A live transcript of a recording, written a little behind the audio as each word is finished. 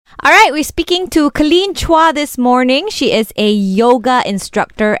All right, we're speaking to Colleen Chua this morning. She is a yoga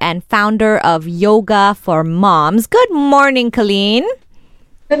instructor and founder of Yoga for Moms. Good morning, Colleen.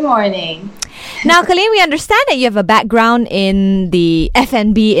 Good morning. Now, Colleen, we understand that you have a background in the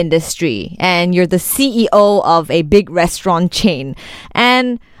F&B industry and you're the CEO of a big restaurant chain.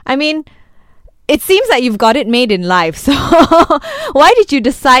 And I mean, it seems that you've got it made in life. So why did you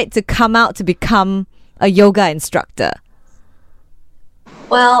decide to come out to become a yoga instructor?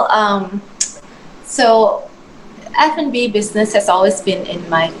 Well, so F&B business has always been in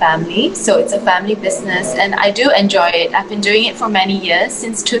my family. So it's a family business and I do enjoy it. I've been doing it for many years,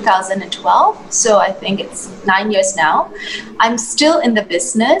 since 2012. So I think it's 9 years now. I'm still in the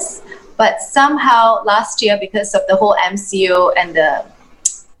business, but somehow last year, because of the whole MCO and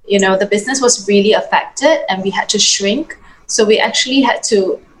the business was really affected and we had to shrink. So we actually had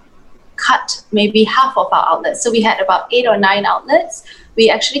to cut maybe half of our outlets. So we had about 8 or 9 outlets. We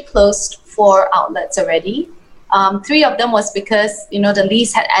actually closed 4 outlets already. 3 of them was because, the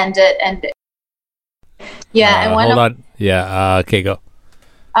lease had ended and and one hold on. Yeah, okay, go.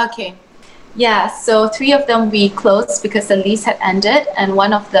 Okay. Yeah, so 3 of them we closed because the lease had ended, and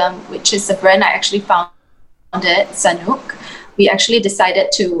one of them, which is a brand I actually founded, Sanook, we actually decided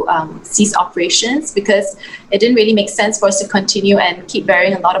to cease operations because it didn't really make sense for us to continue and keep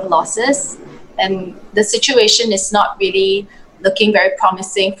bearing a lot of losses. And the situation is not really looking very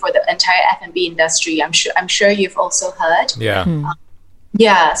promising for the entire F&B industry. I'm sure you've also heard.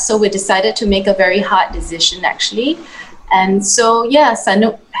 Yeah. So we decided to make a very hard decision actually. And so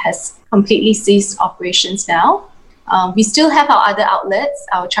Sanook has completely ceased operations now. We still have our other outlets.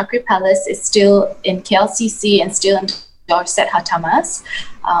 Our Chakri Palace is still in KLCC and still in Dorset Hatamas.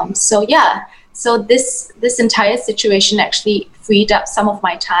 So this entire situation actually freed up some of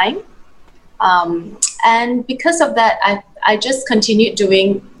my time. And because of that, I just continued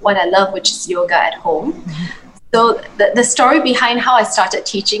doing what I love, which is yoga at home. Mm-hmm. So the story behind how I started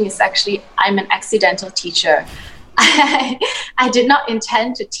teaching is actually I'm an accidental teacher. I did not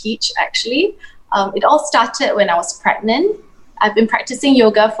intend to teach, actually. It all started when I was pregnant. I've been practicing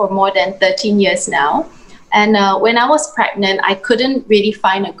yoga for more than 13 years now. And when I was pregnant, I couldn't really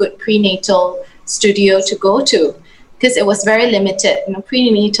find a good prenatal studio to go to because it was very limited.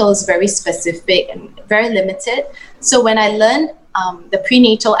 Prenatal is very specific and very limited. So when I learned the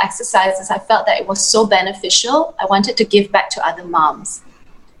prenatal exercises, I felt that it was so beneficial. I wanted to give back to other moms.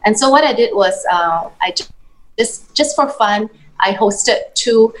 And so what I did was I just for fun, I hosted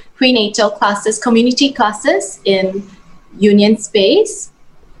 2 prenatal classes, community classes in Union Space.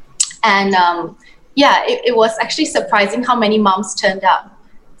 And it was actually surprising how many moms turned up.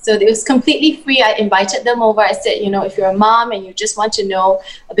 So it was completely free. I invited them over. I said, if you're a mom and you just want to know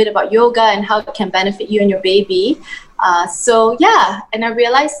a bit about yoga and how it can benefit you and your baby. And I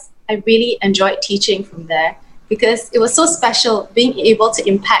realized I really enjoyed teaching from there because it was so special being able to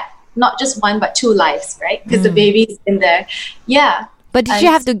impact not just 1, but 2 lives, right? Because the baby's in there. Yeah. But did you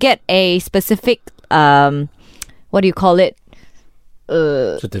have to get a specific, what do you call it?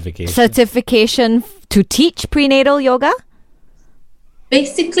 Certification to teach prenatal yoga?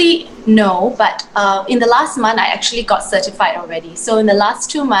 Basically, no, but in the last month, I actually got certified already. So in the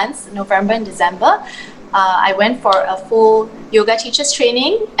last 2 months, November and December, I went for a full yoga teacher's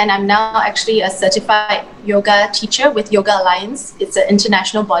training, and I'm now actually a certified yoga teacher with Yoga Alliance. It's an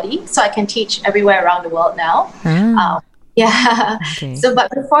international body, so I can teach everywhere around the world now. Okay. So, but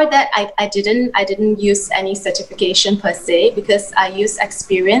before that, I didn't use any certification per se because I use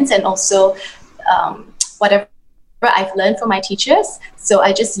experience and also whatever I've learned from my teachers. So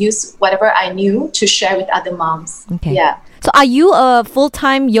I just use whatever I knew to share with other moms. Okay. Yeah. So are you a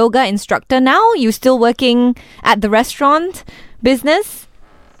full-time yoga instructor now? You still working at the restaurant business?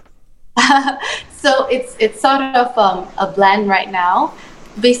 So it's sort of a blend right now.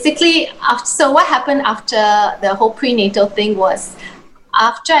 Basically, so what happened after the whole prenatal thing was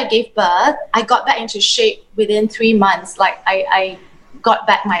after I gave birth, I got back into shape within 3 months. Like I got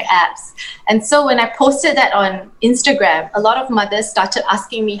back my abs. And so when I posted that on Instagram, a lot of mothers started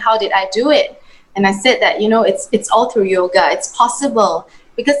asking me, how did I do it? And I said that, it's all through yoga. It's possible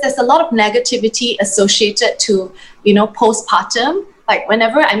because there's a lot of negativity associated to, postpartum. Like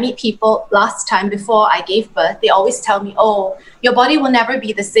whenever I meet people last time before I gave birth, they always tell me, oh, your body will never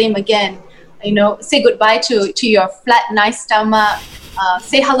be the same again. Say goodbye to your flat, nice stomach,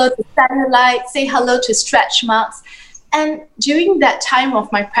 say hello to cellulite, say hello to stretch marks. And during that time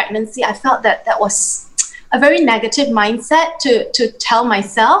of my pregnancy, I felt that was a very negative mindset to tell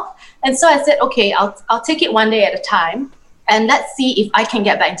myself. And so I said, okay, I'll take it one day at a time and let's see if I can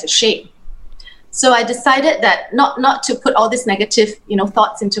get back into shape. So I decided that not to put all this negative,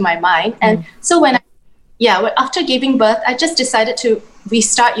 thoughts into my mind. And so after giving birth, I just decided to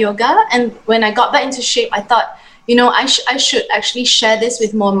restart yoga. And when I got back into shape, I thought, I should actually share this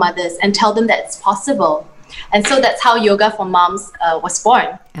with more mothers and tell them that it's possible. And so that's how Yoga for Moms was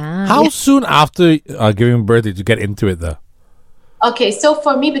born. How soon after giving birth did you get into it, though? Okay, so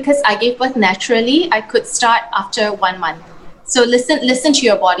for me, because I gave birth naturally, I could start after 1 month. So listen to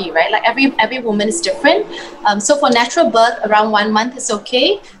your body, right? Like every woman is different. So for natural birth, around 1 month is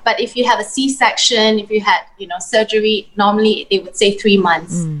okay. But if you have a C-section, if you had surgery, normally they would say 3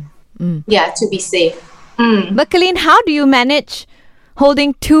 months. Yeah, to be safe. But Colleen, how do you manage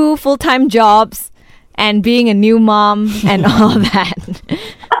holding 2 full-time jobs and being a new mom and all that?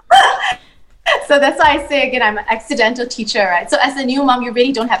 So that's why I say again, I'm an accidental teacher, right? So as a new mom, you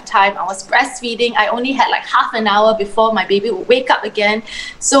really don't have time. I was breastfeeding. I only had like half an hour before my baby would wake up again.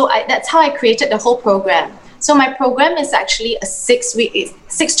 So that's how I created the whole program. So my program is actually a 6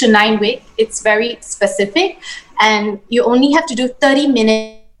 to 9 week. It's very specific. And you only have to do 30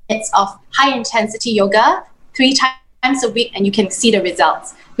 minutes of high intensity yoga 3 times a week, and you can see the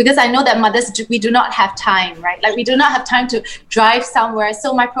results. Because I know that mothers, we do not have time, right? Like we do not have time to drive somewhere.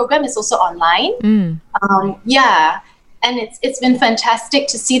 So my program is also online. And it's been fantastic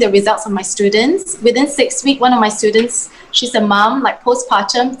to see the results of my students. Within 6 weeks, one of my students, she's a mom, like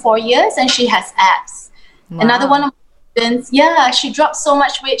postpartum, 4 years, and she has abs. Wow. Another one of my students, she dropped so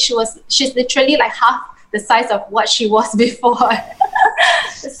much weight. She's literally like half the size of what she was before.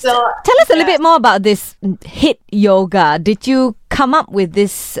 So tell us a little bit more about this HIIT yoga. Did you come up with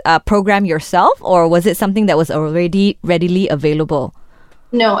this program yourself, or was it something that was already readily available?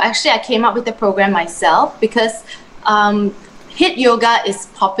 No, actually I came up with the program myself because HIIT yoga is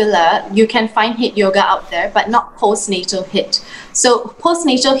popular. You can find HIIT yoga out there, but not postnatal HIIT. So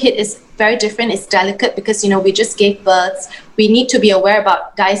postnatal HIIT is very different. It's delicate because, we just gave birth. We need to be aware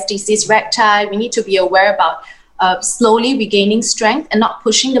about diastasis recti. We need to be aware about slowly regaining strength and not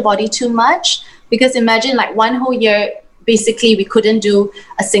pushing the body too much. Because imagine like 1 whole year, basically we couldn't do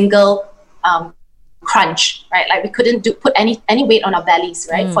a single crunch, right? Like we couldn't put any weight on our bellies,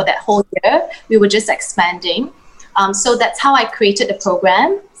 right? For that whole year, we were just expanding. So that's how I created the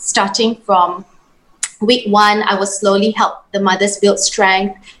program. Starting from week 1, I would slowly help the mothers build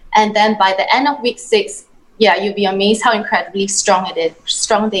strength. And then by the end of week 6, you'll be amazed how incredibly strong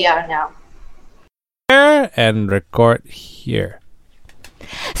they are now. And record here.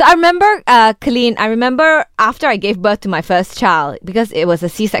 So I remember, Colleen, after I gave birth to my first child, because it was a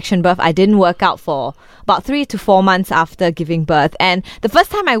C-section birth, I didn't work out for about 3 to 4 months after giving birth. And the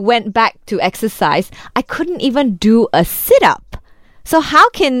first time I went back to exercise, I couldn't even do a sit-up. So how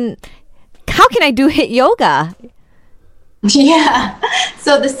can I do HIIT yoga? Yeah.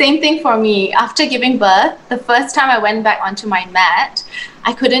 So the same thing for me. After giving birth, the first time I went back onto my mat,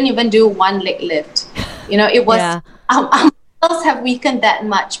 I couldn't even do 1 leg lift. It was... our muscles have weakened that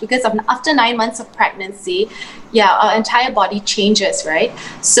much because after 9 months of pregnancy, our entire body changes, right?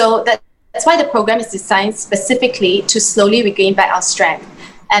 So that's why the program is designed specifically to slowly regain back our strength.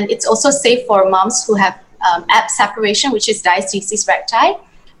 And it's also safe for moms who have ab separation, which is diastasis recti,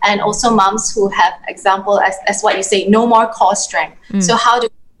 and also moms who have, example, as what you say, no more core strength. So how do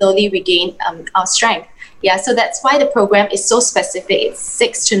we slowly regain our strength? So that's why the program is so specific. It's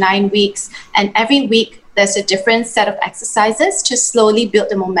 6 to 9 weeks, and every week there's a different set of exercises to slowly build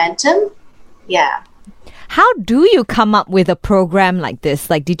the momentum. How do you come up with a program like this?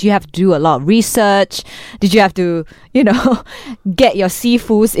 Like, did you have to do a lot of research? Did you have to, get your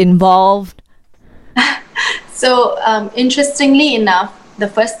SIFUs involved? So, interestingly enough, the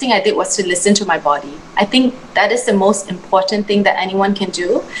first thing I did was to listen to my body. I think that is the most important thing that anyone can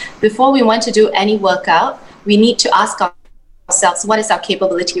do. Before we want to do any workout, we need to ask ourselves, what is our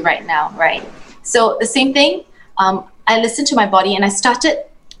capability right now, right? So the same thing, I listened to my body and I started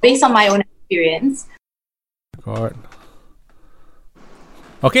based on my own experience. God.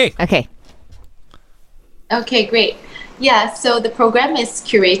 Okay, great. So the program is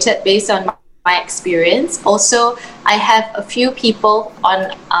curated based on my experience. Also, I have a few people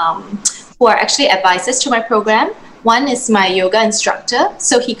on who are actually advisors to my program. One is my yoga instructor.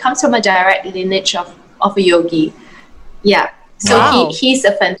 So he comes from a direct lineage of a yogi. So wow. he's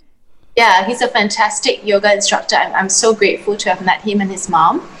a fantastic yoga instructor. I'm so grateful to have met him and his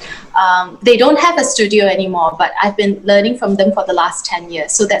mom. They don't have a studio anymore, but I've been learning from them for the last 10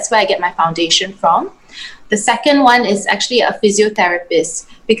 years. So that's where I get my foundation from. The second one is actually a physiotherapist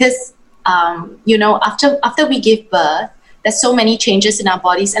because, after we give birth, there's so many changes in our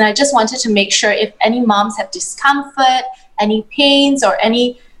bodies. And I just wanted to make sure if any moms have discomfort, any pains or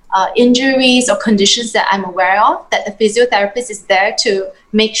any injuries or conditions that I'm aware of, that the physiotherapist is there to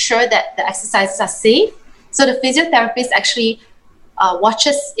make sure that the exercises are safe. So the physiotherapist actually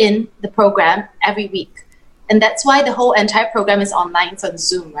watches in the program every week. And that's why the whole entire program is online, it's on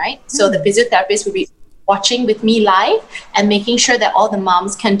Zoom, right? So the physiotherapist will be watching with me live and making sure that all the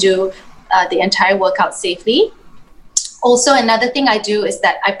moms can do the entire workout safely. Also, another thing I do is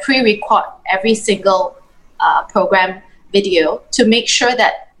that I pre-record every single program video to make sure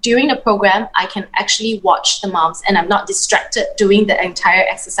that during the program, I can actually watch the moms and I'm not distracted doing the entire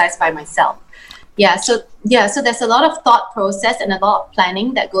exercise by myself. So there's a lot of thought process and a lot of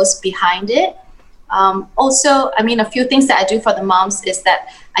planning that goes behind it. Also, a few things that I do for the moms is that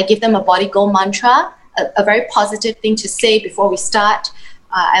I give them a body goal mantra, a very positive thing to say before we start.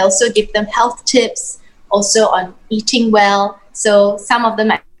 I also give them health tips, also on eating well. So some of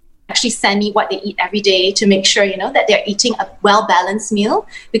them actually send me what they eat every day to make sure, that they're eating a well-balanced meal.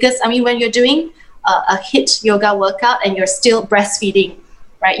 Because, when you're doing a HIIT yoga workout and you're still breastfeeding,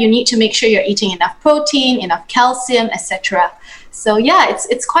 right, you need to make sure you're eating enough protein, enough calcium, etc. So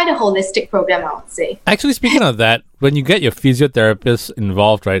it's quite a holistic program, I would say. Actually, speaking of that, when you get your physiotherapist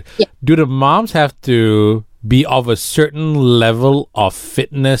involved, right, do the moms have to be of a certain level of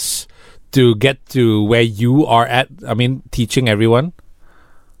fitness to get to where you are at, teaching everyone?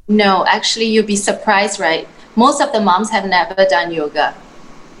 No, actually, you'll be surprised, right? Most of the moms have never done yoga.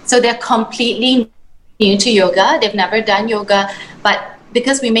 So they're completely new to yoga. They've never done yoga, but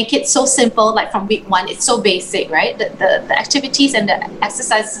because we make it so simple, like from week 1, it's so basic, right? The activities and the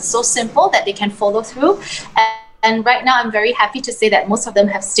exercises are so simple that they can follow through. And right now, I'm very happy to say that most of them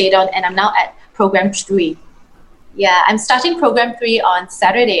have stayed on, and I'm now at program 3. Yeah, I'm starting program 3 on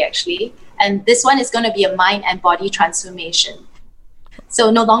Saturday, actually. And this one is going to be a mind and body transformation. So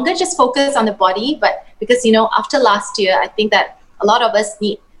no longer just focus on the body, but because, after last year, I think that a lot of us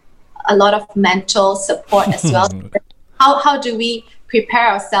need a lot of mental support as well. How do we prepare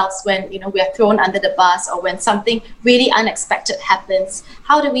ourselves when, we are thrown under the bus or when something really unexpected happens?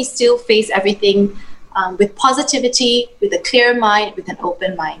 How do we still face everything with positivity, with a clear mind, with an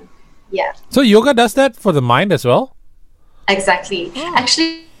open mind? Yeah. So yoga does that for the mind as well? Exactly.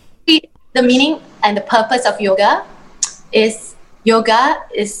 Actually, the meaning and the purpose of yoga is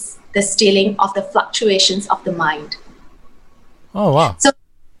the stilling of the fluctuations of the mind. Oh, wow. So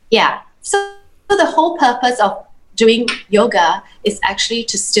the whole purpose of doing yoga is actually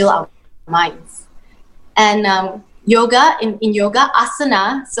to still our minds. And yoga, in yoga,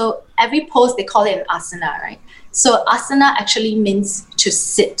 asana, so every pose they call it an asana, right? So asana actually means to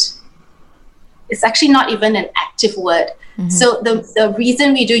sit. It's actually not even an active word. Mm-hmm. So the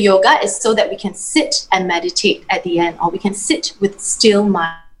reason we do yoga is so that we can sit and meditate at the end, or we can sit with still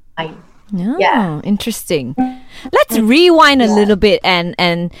mind. Oh, interesting. Let's rewind a little bit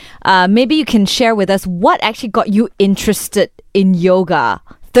and maybe you can share with us what actually got you interested in yoga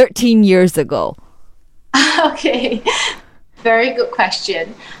 13 years ago. Okay, very good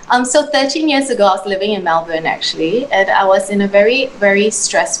question. So 13 years ago, I was living in Melbourne, actually, and I was in a very, very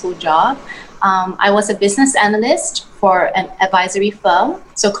stressful job. I was a business analyst for an advisory firm,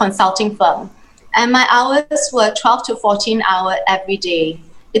 so consulting firm. And my hours were 12 to 14 hours every day.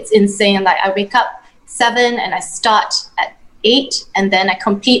 It's insane. Like I wake up 7 and I start at 8 and then I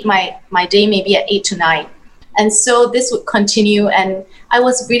complete my day maybe at 8 to 9. And so this would continue. And I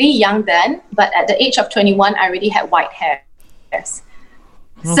was really young then, but at the age of 21, I already had white hairs.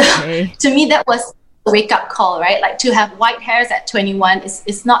 Okay. So to me, that was a wake-up call, right? Like to have white hairs at 21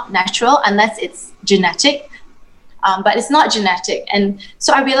 is not natural unless it's genetic. But it's not genetic. And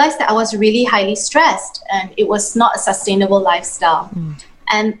so I realized that I was really highly stressed and it was not a sustainable lifestyle.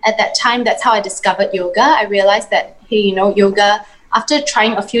 And at that time, that's how I discovered yoga. I realized that, hey, yoga, after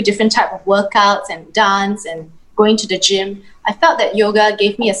trying a few different types of workouts and dance and going to the gym, I felt that yoga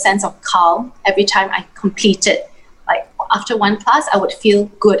gave me a sense of calm every time I completed. Like after one class, I would feel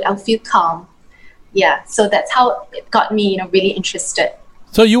good. I would feel calm. Yeah, so that's how it got me, really interested.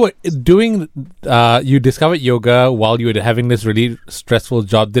 So you were doing, you discovered yoga while you were having this really stressful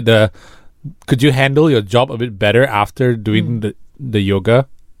job. Could you handle your job a bit better after doing the yoga?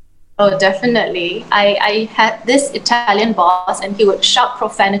 Oh, definitely. I had this Italian boss and he would shout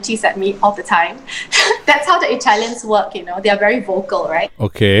profanities at me all the time. That's how the Italians work, They are very vocal, right?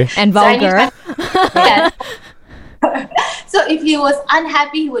 Okay. And vulgar. So if he was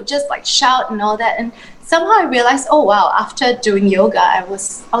unhappy, he would just shout and all that. And somehow I realized, oh wow, after doing yoga, I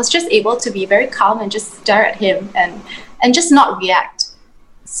was just able to be very calm and just stare at him and just not react.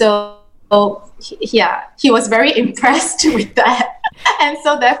 So yeah, he was very impressed with that. And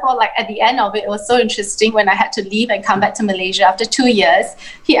so therefore, like at the end of it, it was so interesting when I had to leave and come back to Malaysia after 2 years.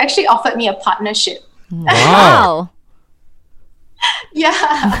 He actually offered me a partnership. Wow. Yeah.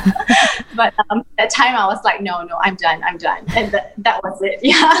 But at that time I was like, no, I'm done. And that was it.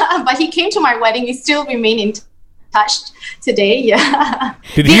 Yeah. But he came to my wedding. We still remain in touch today. Yeah.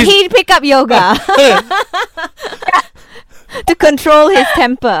 Did he pick up yoga to control his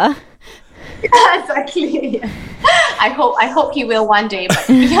temper? Yeah, exactly. Yeah. I hope he will one day. But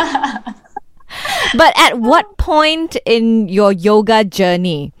yeah. But at what point in your yoga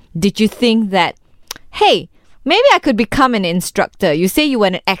journey did you think that, hey, maybe I could become an instructor? You say you were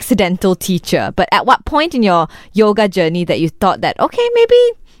an accidental teacher, but at what point in your yoga journey that you thought that, okay,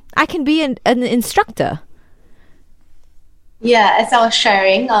 maybe I can be an instructor? Yeah, as I was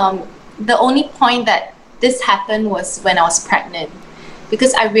sharing, the only point that this happened was when I was pregnant,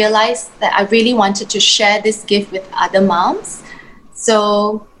 because I realized that I really wanted to share this gift with other moms.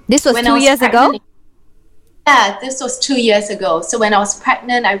 So this was 2 years ago? Yeah, this was 2 years ago. So when I was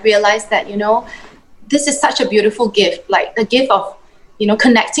pregnant, I realized that, this is such a beautiful gift, like the gift of,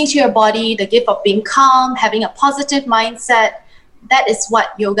 connecting to your body, the gift of being calm, having a positive mindset. That is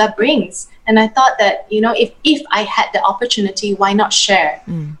what yoga brings. And I thought that, if I had the opportunity, why not share?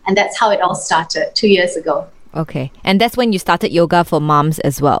 And that's how it all started 2 years ago. Okay. And that's when you started yoga for moms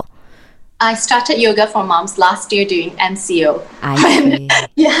as well. I started yoga for moms last year during MCO. I see.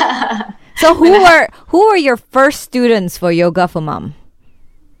 Yeah. So who were your first students for yoga for mom?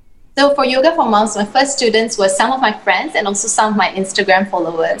 So for Yoga for Moms, my first students were some of my friends and also some of my Instagram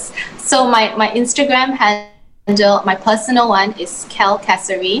followers. So my Instagram handle, my personal one is Cal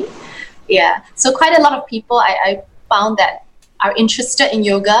Kasserine. Yeah. So quite a lot of people I found that are interested in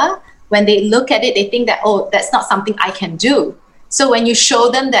yoga. When they look at it, they think that, oh, that's not something I can do. So when you show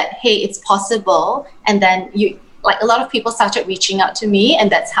them that, hey, it's possible, and then a lot of people started reaching out to me,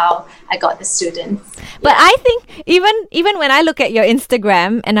 and that's how I got the students. But I think even when I look at your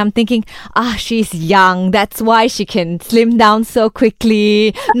Instagram and I'm thinking, she's young, that's why she can slim down so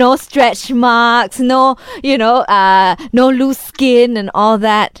quickly, no stretch marks, no loose skin and all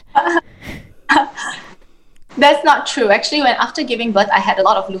that. That's not true. Actually, after giving birth, I had a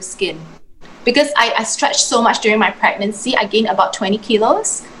lot of loose skin because I stretched so much during my pregnancy. I gained about 20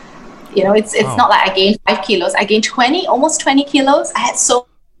 kilos. It's not like I gained 5 kilos. I gained almost 20 kilos. I had so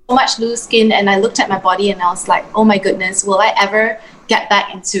much loose skin, and I looked at my body and I was like, oh my goodness, will I ever get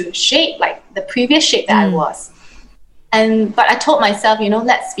back into shape, like the previous shape that I was? But I told myself,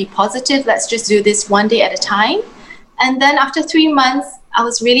 let's be positive. Let's just do this one day at a time. And then after 3 months, I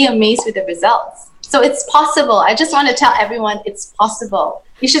was really amazed with the results. So it's possible. I just want to tell everyone it's possible.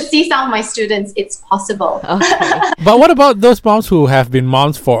 You should see some of my students. It's possible. Okay. But what about those moms who have been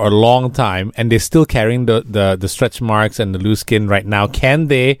moms for a long time and they're still carrying the stretch marks and the loose skin right now? Can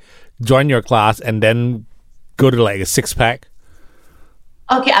they join your class and then go to like a 6-pack?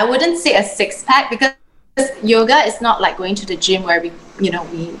 Okay, I wouldn't say a 6-pack because yoga is not like going to the gym where we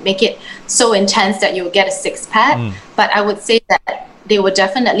make it so intense that you'll get a 6-pack. But I would say that they will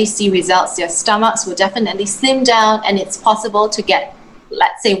definitely see results. Their stomachs will definitely slim down, and it's possible to get,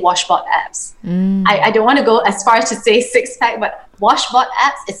 let's say, washboard abs. I don't want to go as far as to say 6-pack, but washboard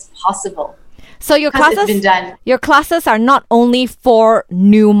abs is possible. So your classes, it's been done. Your classes are not only for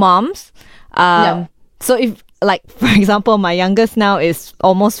new moms. No. So if, like, for example, my youngest now is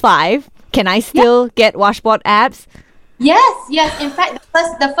almost 5, can I still get washboard abs? Yes. In fact,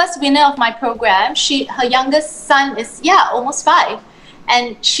 the first winner of my program, her youngest son is almost 5.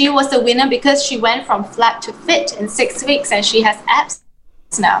 And she was the winner because she went from flat to fit in 6 weeks, and she has abs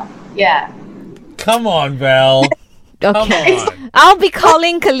now. Yeah. Come on, Val. Okay. I'll be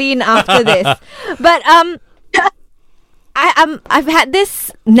calling Colleen after this. But I've had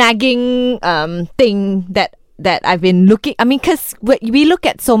this nagging thing that I've been looking. I mean, because we look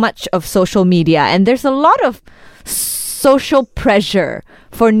at so much of social media, and there's a lot of social pressure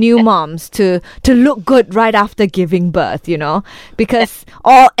for new moms to look good right after giving birth, because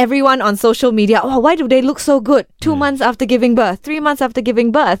everyone on social media, why do they look so good 2 months after giving birth, 3 months after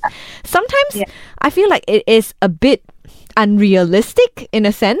giving birth? Sometimes I feel like it is a bit unrealistic in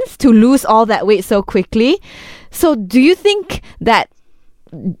a sense to lose all that weight so quickly. So do you think that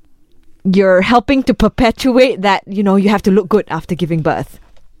you're helping to perpetuate that, you have to look good after giving birth?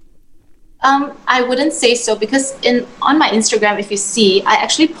 I wouldn't say so because on my Instagram, if you see, I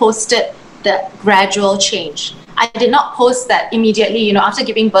actually posted the gradual change. I did not post that immediately, after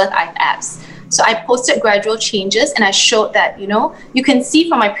giving birth, I have abs. So I posted gradual changes, and I showed that, you can see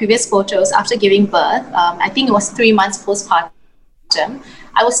from my previous photos after giving birth, I think it was 3 months postpartum,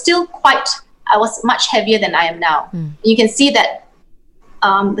 I was much heavier than I am now. You can see that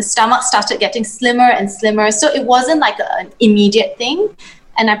the stomach started getting slimmer and slimmer. So it wasn't like an immediate thing.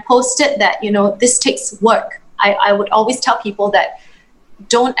 And I posted that, this takes work. I would always tell people that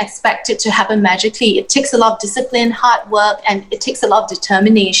don't expect it to happen magically. It takes a lot of discipline, hard work, and it takes a lot of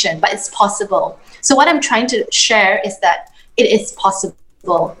determination, but it's possible. So what I'm trying to share is that it is possible.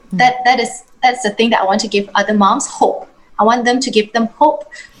 That's the thing that I want to give other moms, hope. I want them to give them hope,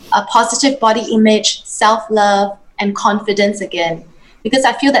 a positive body image, self-love, and confidence again. Because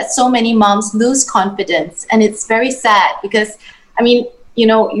I feel that so many moms lose confidence, and it's very sad because,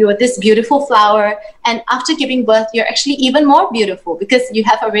 you're this beautiful flower, and after giving birth, you're actually even more beautiful because you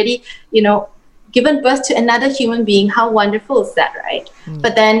have already, given birth to another human being. How wonderful is that, right?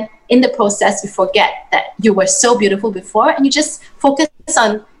 But then in the process, you forget that you were so beautiful before, and you just focus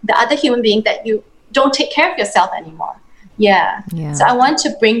on the other human being that you don't take care of yourself anymore. Yeah. So I want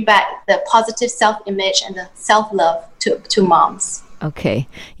to bring back the positive self-image and the self-love to moms. Okay.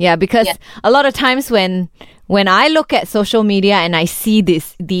 Yeah, because a lot of times when I look at social media and I see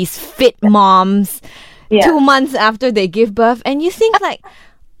these fit moms 2 months after they give birth, and you think like,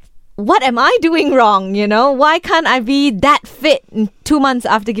 what am I doing wrong? Why can't I be that fit 2 months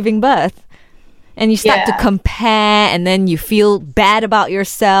after giving birth? And you start to compare, and then you feel bad about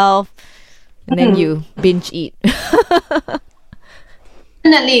yourself, and then you binge eat.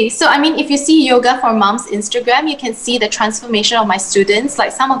 Definitely. So, if you see Yoga for Moms Instagram, you can see the transformation of my students.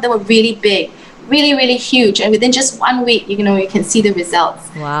 Like some of them were really big, really, really huge. And within just 1 week, you can see the results.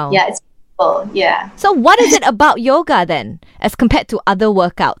 Wow. Yeah, it's beautiful. Yeah. So what is it about yoga then, as compared to other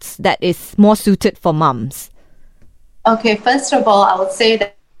workouts, that is more suited for moms? Okay, first of all, I would say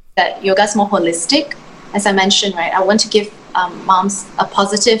that yoga is more holistic. As I mentioned, right, I want to give moms a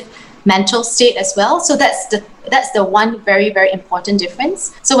positive mental state as well. So that's the one very, very important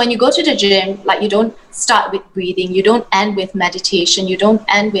difference. So when you go to the gym, like you don't start with breathing, you don't end with meditation, you don't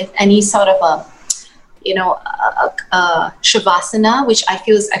end with any sort of a shavasana, which I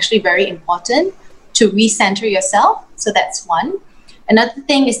feel is actually very important to recenter yourself. So that's one. Another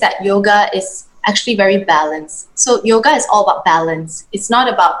thing is that yoga is actually very balanced. So yoga is all about balance. It's not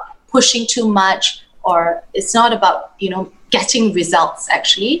about pushing too much, or it's not about, getting results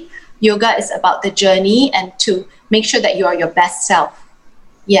actually. Yoga is about the journey and to make sure that you are your best self.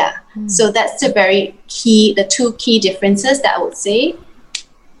 Yeah. So that's the two key differences that I would say.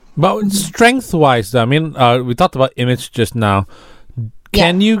 But strength-wise, we talked about image just now.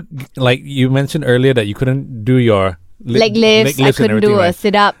 Can you, like you mentioned earlier that you couldn't do your leg lifts, I couldn't do a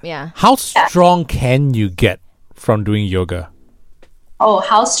sit-up, How strong can you get from doing yoga? Oh,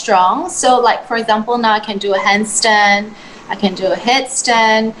 how strong? So like, for example, now I can do a handstand, I can do a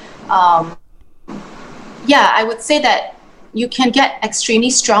headstand. I would say that you can get extremely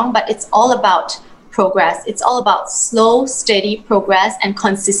strong, but it's all about progress. It's all about slow, steady progress and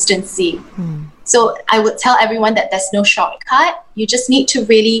consistency. So I would tell everyone that there's no shortcut. You just need to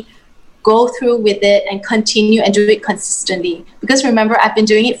really go through with it and continue and do it consistently. Because remember, I've been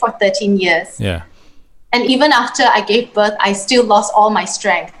doing it for 13 years. Yeah. And even after I gave birth, I still lost all my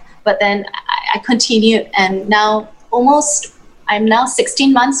strength. But then I continued, and now I'm now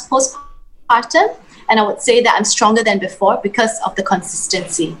 16 months postpartum, and I would say that I'm stronger than before because of the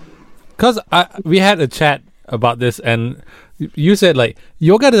consistency. Because we had a chat about this, and you said like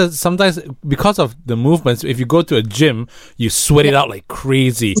yoga does sometimes, because of the movements, if you go to a gym, you sweat it out like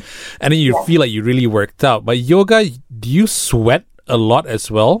crazy, and then you feel like you really worked out. But yoga, do you sweat a lot as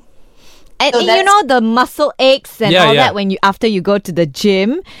well? And the muscle aches and all that when after you go to the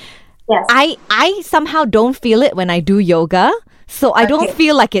gym. Yes. I somehow don't feel it when I do yoga. So I don't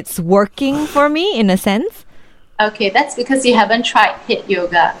feel like it's working for me in a sense. Okay, that's because you haven't tried HIIT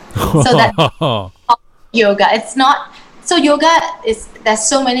yoga. So that's yoga. It's not. So there's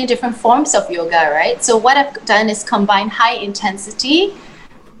so many different forms of yoga, right? So what I've done is combine high intensity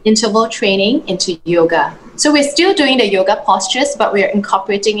interval training into yoga. So we're still doing the yoga postures, but we're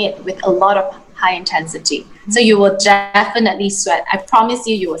incorporating it with a lot of high intensity. So you will definitely sweat. I promise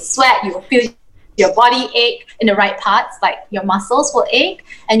you will sweat. You will feel your body ache in the right parts, like your muscles will ache,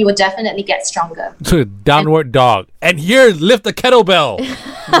 and you will definitely get stronger. Downward dog. And here, lift the kettlebell.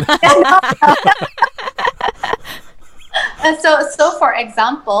 So for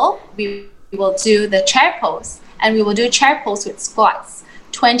example, we will do the chair pose, and we will do chair pose with squats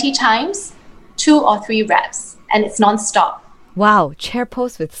 20 times, 2 or 3 reps, and it's non-stop. Wow, chair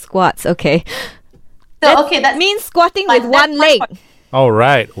pose with squats. Okay. So that means squatting with one leg. All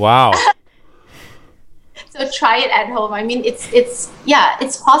right. Wow. So try it at home. it's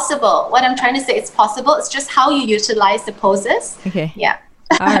possible. What I'm trying to say, it's possible. It's just how you utilize the poses. Okay. Yeah.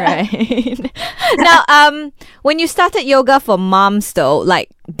 All right. Now, when you started yoga for moms, though, like,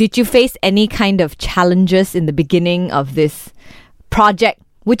 did you face any kind of challenges in the beginning of this project?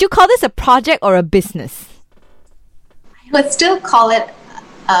 Would you call this a project or a business? I would still call it,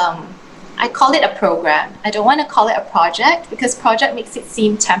 I call it a program. I don't want to call it a project because project makes it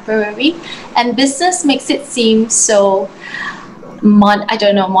seem temporary and business makes it seem so,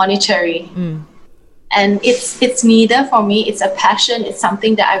 monetary. And it's neither for me. It's a passion. It's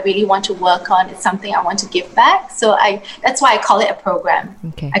something that I really want to work on. It's something I want to give back. So that's why I call it a program.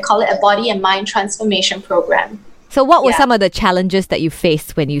 Okay. I call it a body and mind transformation program. So what were some of the challenges that you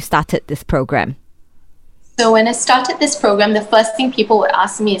faced when you started this program? So when I started this program, the first thing people would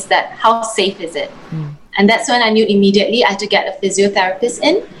ask me is that, how safe is it? And that's when I knew immediately I had to get a physiotherapist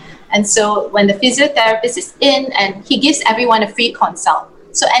in. And so when the physiotherapist is in, and he gives everyone a free consult.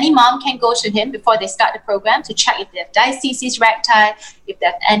 So any mom can go to him before they start the program to check if they have diastasis recti, if they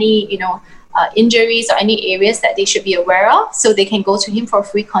have any, injuries or any areas that they should be aware of. So they can go to him for a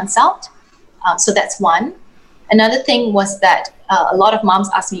free consult. So that's one. Another thing was that a lot of moms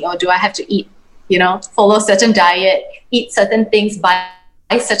ask me, do I have to eat, follow a certain diet, eat certain things, buy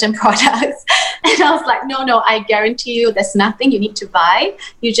certain products? And I was like, no, I guarantee you there's nothing you need to buy.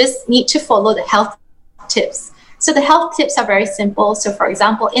 You just need to follow the health tips. So the health tips are very simple. So for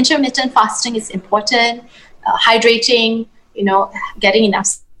example, intermittent fasting is important, hydrating, getting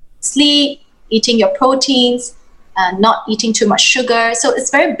enough sleep, eating your proteins, not eating too much sugar. So it's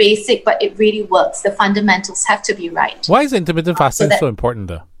very basic, but it really works. The fundamentals have to be right. Why is intermittent fasting so important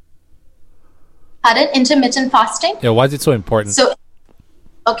though? Pardon? Intermittent fasting? Yeah, why is it so important? So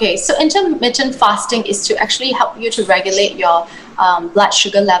intermittent fasting is to actually help you to regulate your blood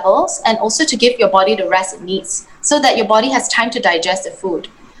sugar levels and also to give your body the rest it needs so that your body has time to digest the food.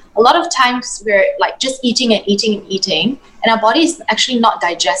 A lot of times we're like just eating and our body is actually not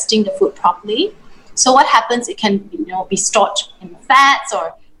digesting the food properly. So what happens, it can be stored in fats,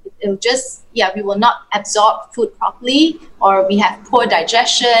 or it'll just, we will not absorb food properly, or we have poor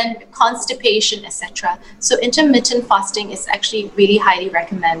digestion, constipation, etc. So intermittent fasting is actually really highly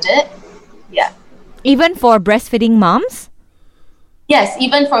recommended. Yeah. Even for breastfeeding moms? Yes,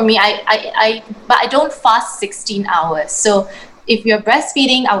 even for me, but I don't fast 16 hours. So if you're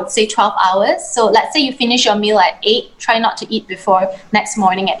breastfeeding, I would say 12 hours. So let's say you finish your meal at 8, try not to eat before next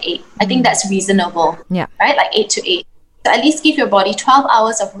morning at 8. I think that's reasonable. Yeah. Right? Like 8 to 8. So at least give your body 12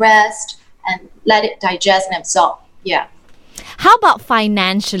 hours of rest and let it digest and absorb. Yeah. How about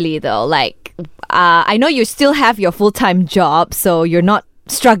financially though? Like, I know you still have your full-time job, so you're not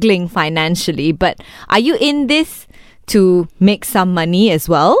struggling financially, but are you in this to make some money as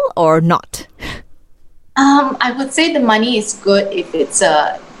well or not? I would say the money is good if it's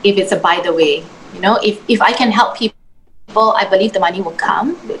a by the way. If I can help people, I believe the money will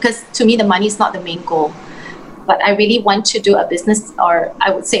come, because to me the money is not the main goal. But I really want to do a business, or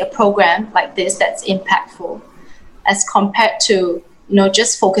I would say a program like this that's impactful, as compared to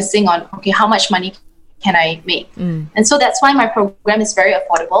just focusing on how much money can I make. And so that's why my program is very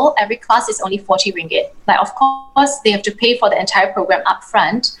affordable. Every class is only 40 ringgit. Like, of course, they have to pay for the entire program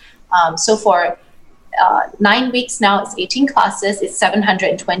upfront. So for 9 weeks now, it's 18 classes, it's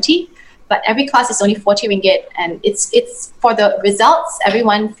 720. But every class is only 40 ringgit, and it's for the results,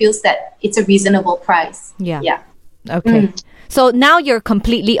 everyone feels that it's a reasonable price. Yeah. Okay. So now you're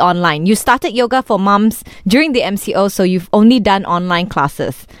completely online. You started yoga for moms during the MCO, so you've only done online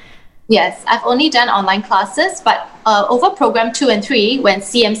classes. Yes, I've only done online classes, but over program 2 and 3, when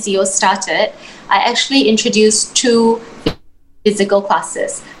CMCO started, I actually introduced 2 physical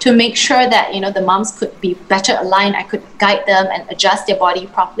classes to make sure that the moms could be better aligned. I could guide them and adjust their body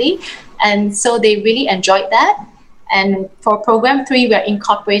properly, and so they really enjoyed that. And for program 3, we're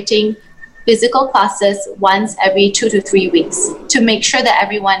incorporating physical classes once every 2 to 3 weeks to make sure that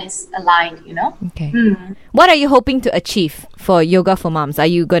everyone is aligned. Okay. What are you hoping to achieve for Yoga for Moms? Are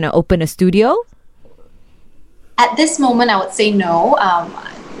you going to open a studio? At this moment, I would say no.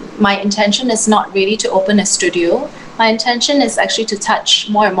 My intention is not really to open a studio. My intention is actually to touch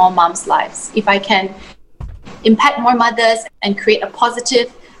more and more moms' lives. If I can impact more mothers and create a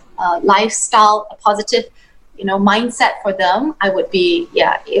positive lifestyle, a positive, mindset for them, I would be,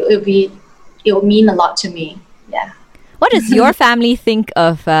 it would mean a lot to me. Yeah. What does your family think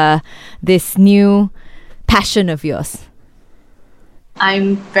of this new passion of yours?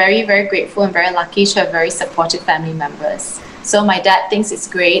 I'm very, very grateful and very lucky to have very supportive family members. So my dad thinks it's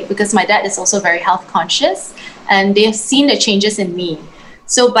great because my dad is also very health conscious, and they have seen the changes in me.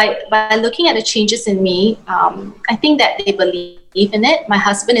 So by looking at the changes in me, I think that they believe believe in it. My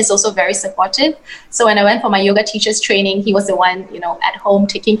husband is also very supportive. So when I went for my yoga teachers training, he was the one, at home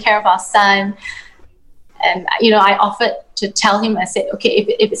taking care of our son. And, I offered to tell him, I said, okay,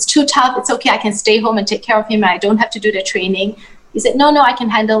 if it's too tough, it's okay. I can stay home and take care of him. I don't have to do the training. He said, no, I can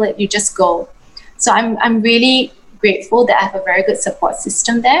handle it. You just go. So I'm really grateful that I have a very good support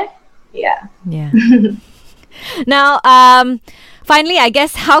system there. Yeah. Yeah. Now, finally, I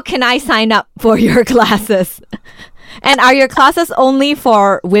guess, how can I sign up for your classes? And are your classes only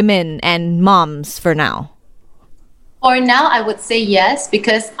for women and moms for now? For now, I would say yes,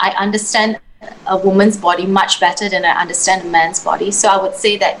 because I understand a woman's body much better than I understand a man's body. So I would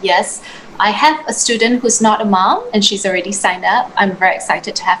say that yes, I have a student who's not a mom and she's already signed up. I'm very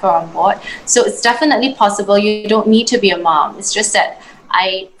excited to have her on board. So it's definitely possible. You don't need to be a mom. It's just that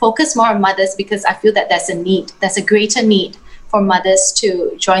I focus more on mothers because I feel that there's a greater need for mothers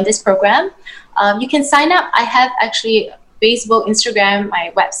to join this program. You can sign up. I have actually Facebook, Instagram,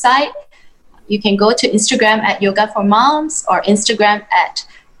 my website. You can go to Instagram at Yoga for Moms or Instagram at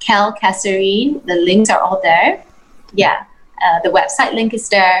Cal Kasserine. The links are all there. Yeah, the website link is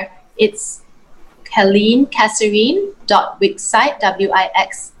there. It's KalinKasserine.wixsite,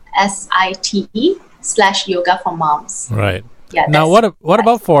 WIXSITE/yoga for moms. Right. Yeah. Now, what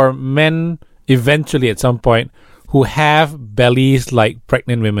about for men eventually at some point who have bellies like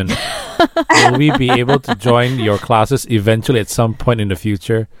pregnant women? Will we be able to join your classes eventually at some point in the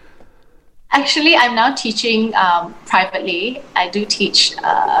future? Actually, I'm now teaching privately. I do teach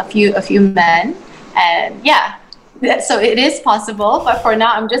a few men, and yeah, so it is possible. But for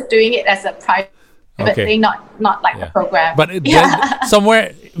now, I'm just doing it as a private thing, not like a program. But then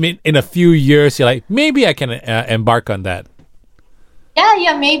somewhere, in a few years, you're like, maybe I can embark on that.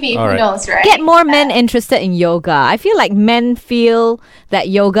 Yeah, maybe. Who knows, right? Get more men interested in yoga. I feel like men feel that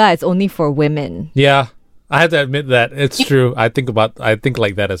yoga is only for women. Yeah, I have to admit that it's true. I think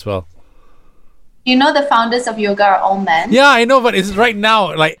like that as well. The founders of yoga are all men. Yeah, I know, but it's right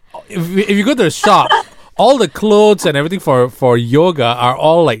now. Like, if you go to the shop, all the clothes and everything for yoga are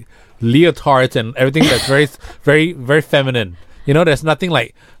all like leotards and everything that's very, very, very feminine. There's nothing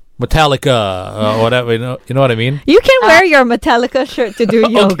like Metallica or whatever. You know what I mean? You can wear your Metallica shirt to do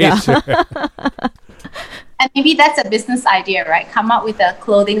yoga. Okay, sure. And maybe that's a business idea, right? Come up with a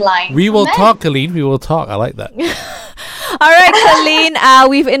clothing line. We will talk, Colleen. We will talk. I like that. All right, Colleen,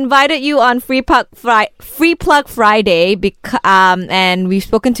 we've invited you on Free Plug Friday, and we've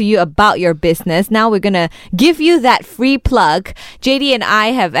spoken to you about your business. Now we're going to give you that free plug. JD and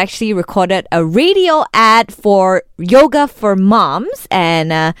I have actually recorded a radio ad for Yoga for Moms,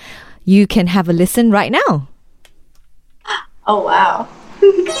 and you can have a listen right now. Oh, wow.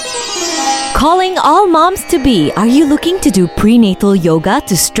 Calling all moms to be. Are you looking to do prenatal yoga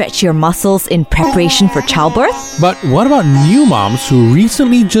to stretch your muscles in preparation for childbirth? But what about new moms who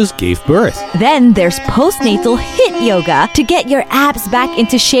recently just gave birth? Then there's postnatal HIIT yoga to get your abs back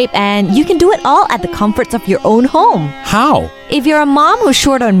into shape, and you can do it all at the comforts of your own home. How? If you're a mom who's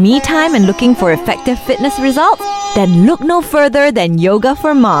short on me time and looking for effective fitness results, then look no further than Yoga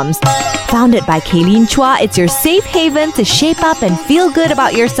for Moms. Founded by Kayleen Chua, it's your safe haven to shape up and feel good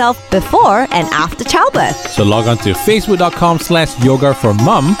about yourself before and after childbirth. So log on to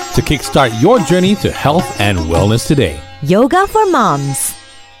facebook.com/yoga4mom to kickstart your journey to health and wellness today. Yoga for Moms.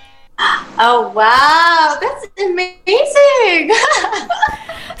 Oh, wow. That's amazing.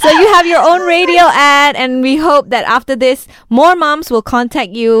 So you have your own radio ad, and we hope that after this, more moms will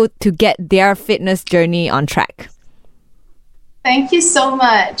contact you to get their fitness journey on track. Thank you so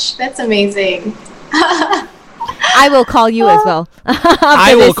much. That's amazing. I will call you as well.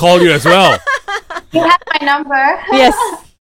 I will call you as well. You have my number. Yes.